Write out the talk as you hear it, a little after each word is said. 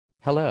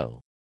Hello.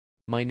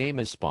 My name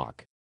is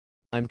Spock.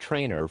 I'm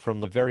trainer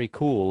from the very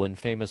cool and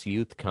famous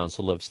Youth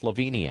Council of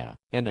Slovenia,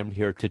 and I'm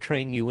here to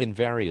train you in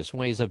various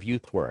ways of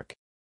youth work.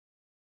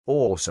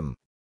 Awesome.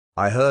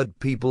 I heard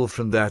people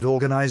from that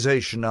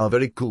organization are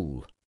very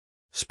cool.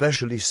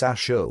 Especially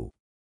Sasho.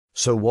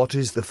 So what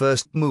is the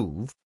first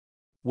move?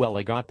 Well,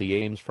 I got the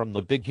aims from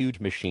the big huge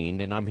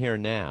machine and I'm here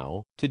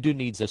now to do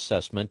needs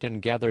assessment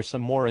and gather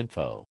some more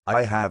info.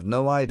 I have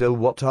no idea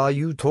what are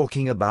you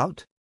talking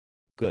about?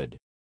 Good.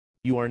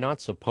 You are not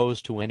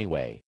supposed to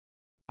anyway.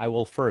 I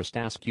will first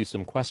ask you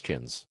some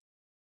questions.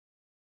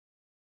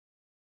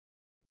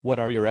 What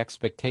are your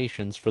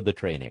expectations for the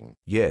training?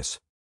 Yes.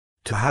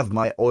 To have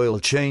my oil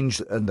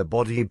changed and the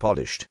body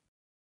polished.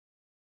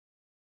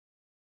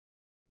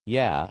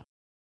 Yeah.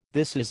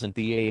 This isn't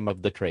the aim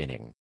of the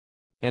training.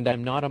 And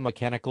I'm not a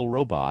mechanical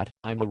robot,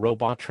 I'm a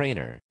robot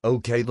trainer.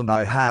 Okay, then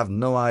I have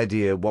no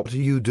idea what are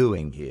you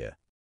doing here.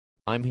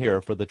 I'm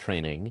here for the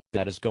training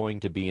that is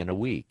going to be in a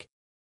week.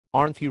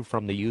 Aren't you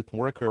from the youth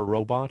worker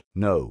robot?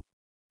 No.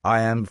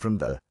 I am from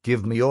the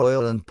Give Me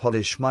Oil and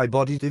Polish My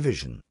Body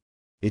division.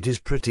 It is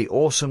pretty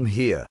awesome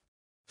here.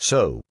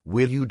 So,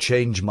 will you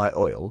change my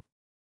oil?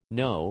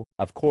 No,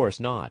 of course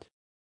not.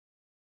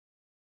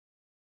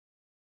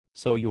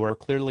 So you are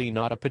clearly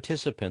not a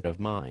participant of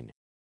mine.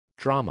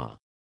 Drama.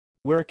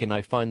 Where can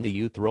I find the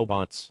youth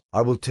robots?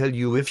 I will tell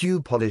you if you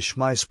polish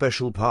my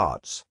special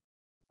parts.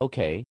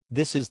 Okay,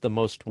 this is the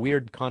most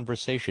weird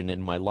conversation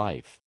in my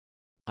life.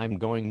 I'm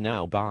going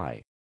now,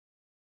 bye.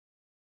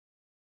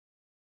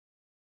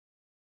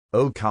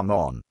 Oh, come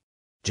on.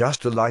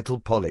 Just a little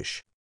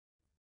polish.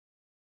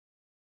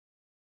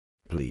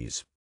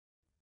 Please.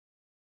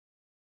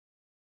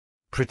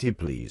 Pretty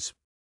please.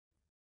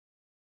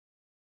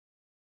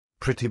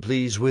 Pretty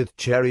please with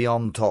cherry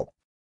on top.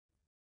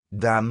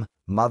 Damn,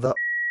 mother